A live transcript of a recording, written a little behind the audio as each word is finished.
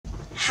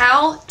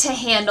how to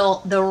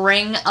handle the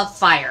ring of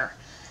fire.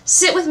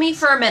 Sit with me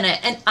for a minute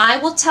and I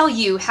will tell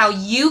you how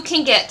you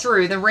can get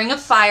through the ring of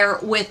fire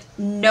with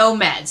no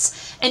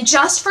meds. And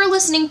just for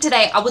listening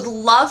today, I would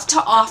love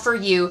to offer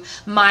you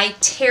my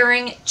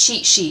tearing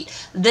cheat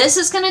sheet. This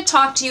is going to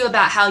talk to you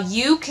about how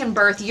you can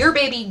birth your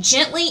baby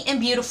gently and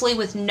beautifully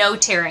with no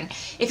tearing.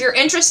 If you're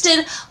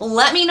interested,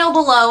 let me know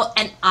below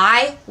and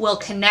I will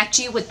connect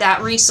you with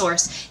that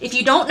resource. If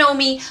you don't know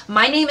me,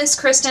 my name is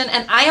Kristen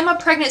and I am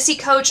a pregnancy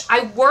coach.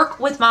 I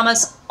work with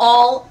mamas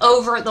all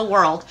over the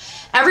world.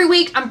 Every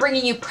week, I'm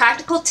bringing you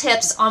practical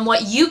tips on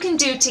what you can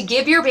do to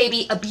give your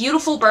baby a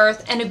beautiful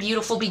birth and a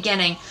beautiful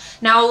beginning.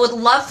 Now, I would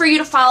love for you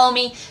to follow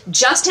me.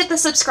 Just hit the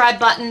subscribe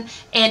button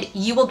and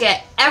you will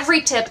get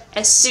every tip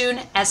as soon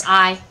as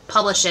I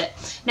publish it.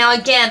 Now,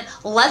 again,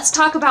 let's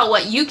talk about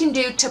what you can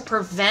do to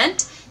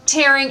prevent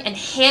tearing and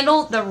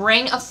handle the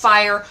ring of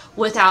fire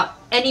without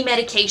any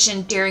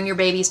medication during your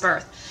baby's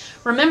birth.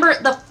 Remember,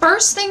 the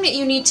first thing that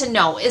you need to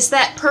know is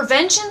that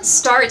prevention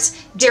starts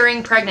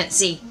during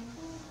pregnancy.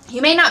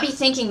 You may not be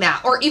thinking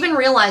that or even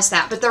realize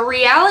that, but the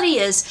reality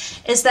is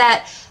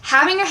that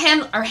having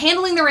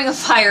handling the ring of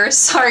fire,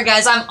 sorry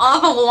guys, I'm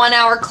off of a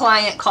 1-hour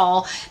client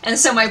call, and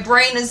so my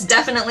brain is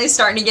definitely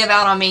starting to give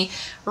out on me.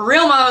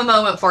 Real mama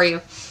moment for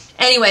you.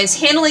 Anyways,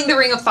 handling the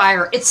ring of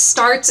fire, it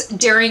starts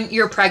during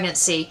your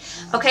pregnancy,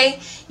 okay?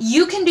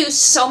 You can do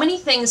so many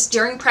things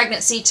during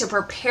pregnancy to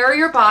prepare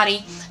your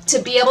body to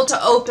be able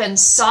to open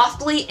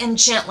softly and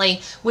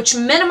gently, which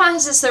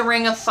minimizes the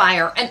ring of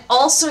fire and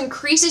also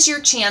increases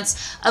your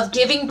chance of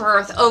giving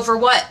birth over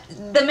what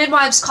the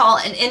midwives call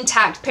an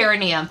intact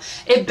perineum.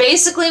 It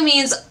basically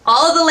means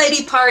all of the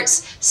lady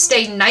parts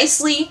stay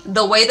nicely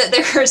the way that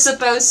they're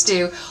supposed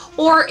to,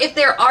 or if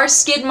there are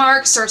skid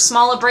marks or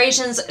small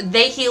abrasions,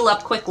 they heal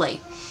up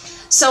quickly.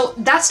 So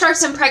that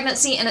starts in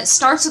pregnancy, and it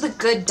starts with a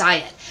good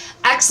diet.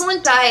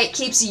 Excellent diet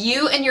keeps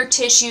you and your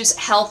tissues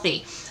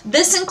healthy.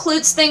 This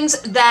includes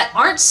things that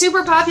aren't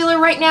super popular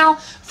right now.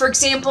 For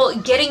example,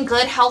 getting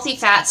good healthy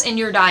fats in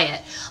your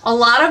diet. A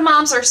lot of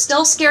moms are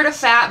still scared of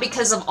fat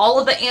because of all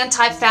of the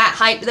anti-fat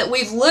hype that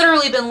we've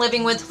literally been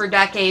living with for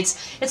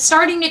decades. It's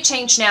starting to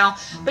change now,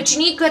 but you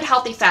need good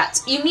healthy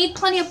fats. You need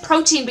plenty of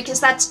protein because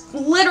that's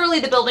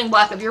literally the building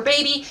block of your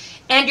baby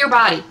and your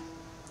body.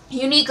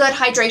 You need good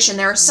hydration.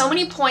 There are so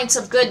many points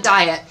of good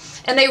diet.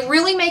 And they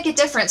really make a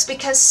difference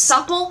because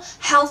supple,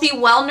 healthy,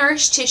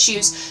 well-nourished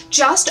tissues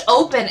just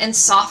open and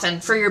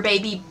soften for your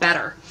baby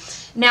better.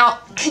 Now,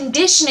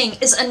 conditioning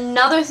is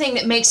another thing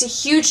that makes a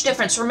huge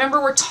difference.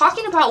 Remember, we're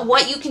talking about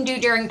what you can do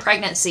during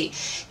pregnancy.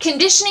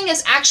 Conditioning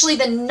is actually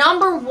the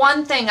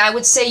 #1 thing I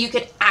would say you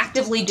could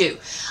actively do.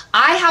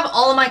 I have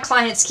all of my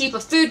clients keep a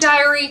food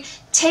diary,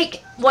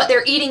 take what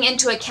they're eating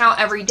into account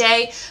every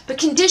day, but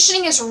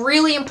conditioning is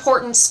really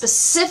important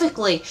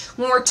specifically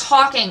when we're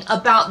talking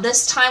about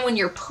this time when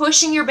you're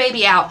pushing your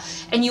baby out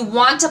and you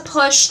want to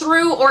push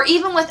through or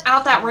even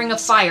without that ring of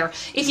fire.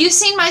 If you've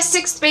seen my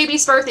 6th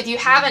baby's birth, if you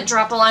haven't,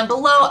 drop a line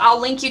below, I'll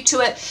link you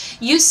to it.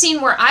 You've seen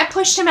where I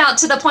pushed him out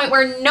to the point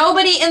where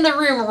nobody in the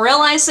room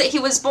realized that he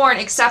was born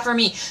except for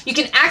me. You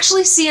can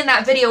actually see in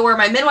that video where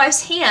my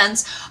midwife's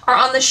hands are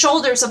on the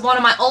shoulders of one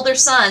of my older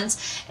sons,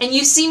 and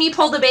you see me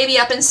pull the baby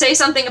up and say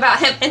something about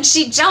him, and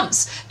she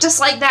jumps just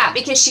like that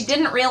because she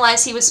didn't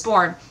realize he was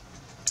born.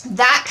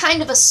 That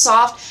kind of a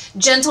soft,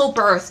 gentle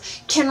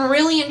birth can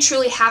really and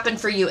truly happen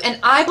for you. And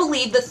I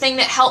believe the thing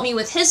that helped me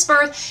with his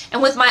birth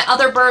and with my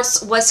other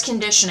births was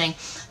conditioning.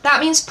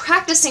 That means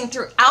practicing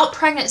throughout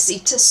pregnancy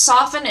to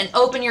soften and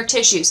open your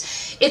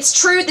tissues. It's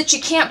true that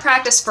you can't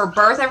practice for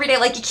birth every day,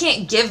 like you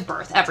can't give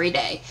birth every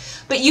day.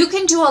 But you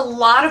can do a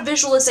lot of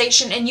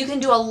visualization and you can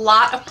do a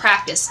lot of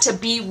practice to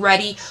be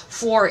ready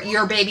for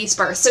your baby's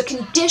birth. So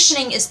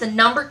conditioning is the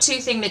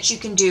 #2 thing that you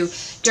can do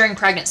during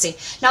pregnancy.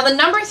 Now, the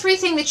 #3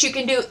 thing that you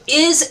can do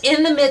is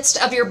in the midst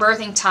of your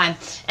birthing time,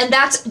 and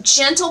that's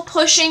gentle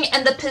pushing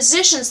and the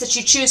positions that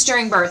you choose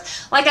during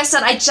birth. Like I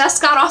said, I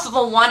just got off of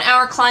a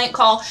 1-hour client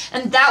call,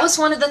 and that was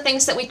one of the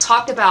things that we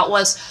talked about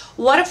was,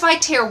 what if I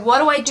tear? What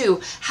do I do?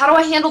 How do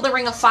I handle the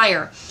ring of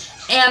fire?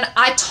 And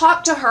I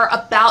talked to her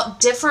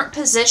about different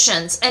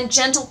positions and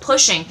gentle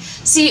pushing.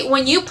 See,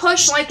 when you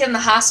push like in the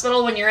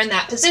hospital, when you're in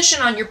that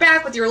position on your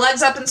back with your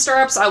legs up in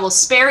stirrups, I will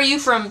spare you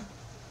from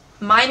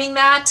miming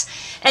that.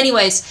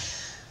 Anyways,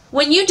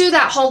 when you do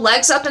that whole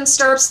legs up in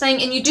stirrups thing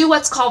and you do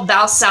what's called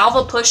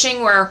Valsalva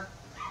pushing where,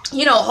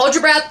 you know, hold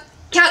your breath,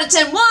 count to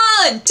 10,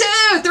 1,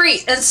 2,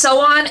 3, and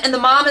so on. And the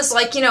mom is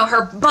like, you know,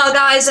 her bug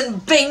eyes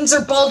and bangs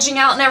are bulging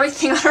out and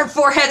everything on her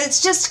forehead. It's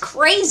just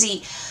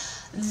crazy.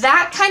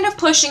 That kind of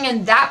pushing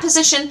in that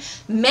position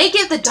may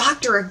give the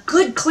doctor a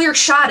good clear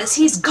shot as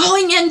he's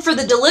going in for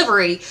the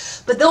delivery,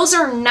 but those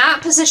are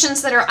not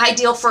positions that are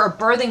ideal for a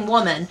birthing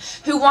woman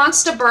who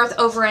wants to birth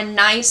over a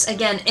nice,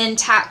 again,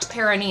 intact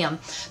perineum.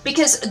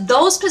 Because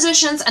those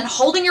positions and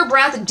holding your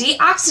breath,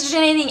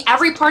 deoxygenating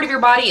every part of your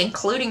body,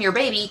 including your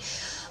baby,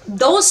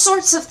 those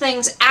sorts of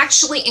things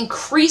actually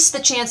increase the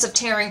chance of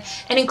tearing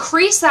and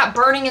increase that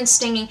burning and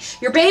stinging.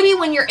 Your baby,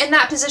 when you're in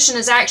that position,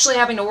 is actually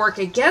having to work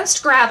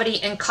against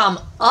gravity and come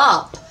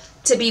up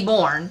to be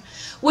born,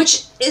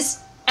 which is,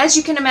 as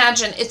you can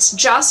imagine, it's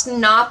just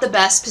not the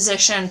best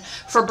position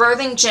for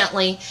birthing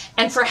gently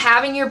and for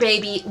having your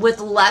baby with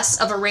less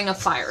of a ring of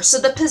fire. So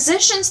the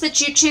positions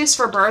that you choose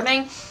for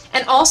birthing,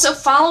 and also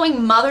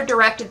following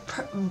mother-directed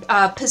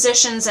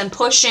positions and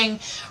pushing,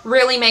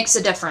 really makes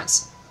a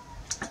difference.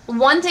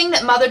 One thing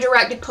that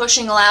mother-directed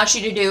pushing allows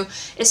you to do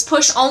is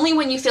push only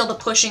when you feel the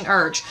pushing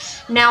urge.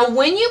 Now,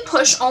 when you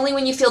push only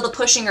when you feel the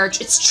pushing urge,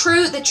 it's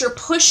true that your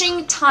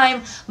pushing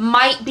time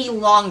might be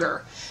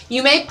longer.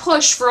 You may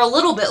push for a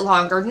little bit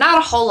longer, not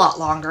a whole lot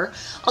longer,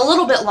 a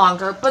little bit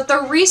longer, but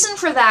the reason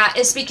for that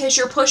is because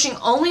you're pushing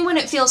only when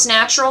it feels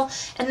natural,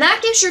 and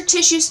that gives your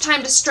tissues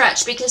time to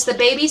stretch because the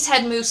baby's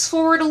head moves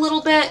forward a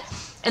little bit,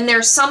 and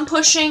there's some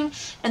pushing,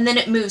 and then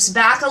it moves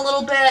back a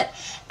little bit,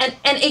 and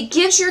it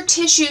gives your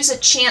tissues a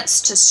chance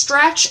to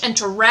stretch and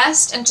to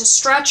rest and to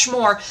stretch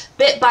more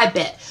bit by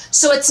bit.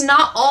 So it's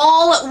not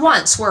all at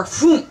once where,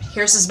 whoom,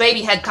 here's this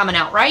baby head coming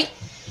out, right?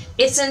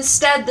 It's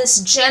instead this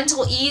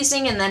gentle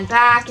easing and then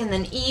back and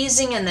then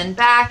easing and then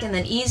back and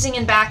then easing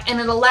and back, and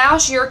it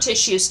allows your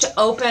tissues to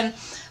open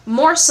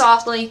more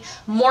softly,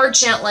 more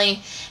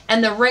gently,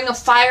 and the ring of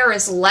fire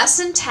is less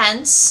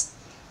intense,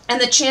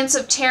 and the chance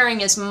of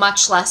tearing is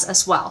much less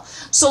as well.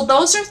 So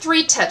those are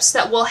 3 tips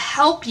that will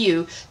help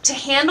you to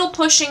handle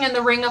pushing in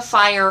the ring of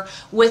fire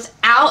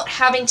without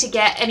having to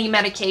get any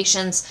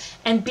medications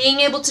and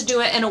being able to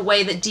do it in a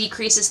way that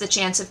decreases the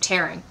chance of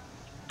tearing.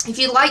 If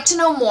you'd like to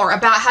know more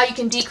about how you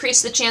can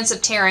decrease the chance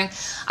of tearing,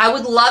 I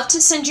would love to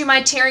send you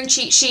my tearing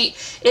cheat sheet.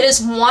 It is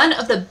one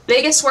of the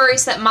biggest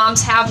worries that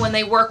moms have when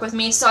they work with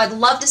me, so I'd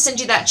love to send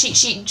you that cheat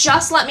sheet.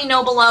 Just let me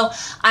know below.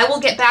 I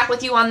will get back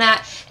with you on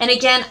that. And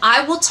again,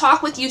 I will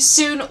talk with you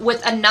soon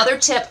with another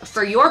tip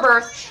for your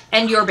birth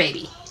and your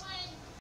baby.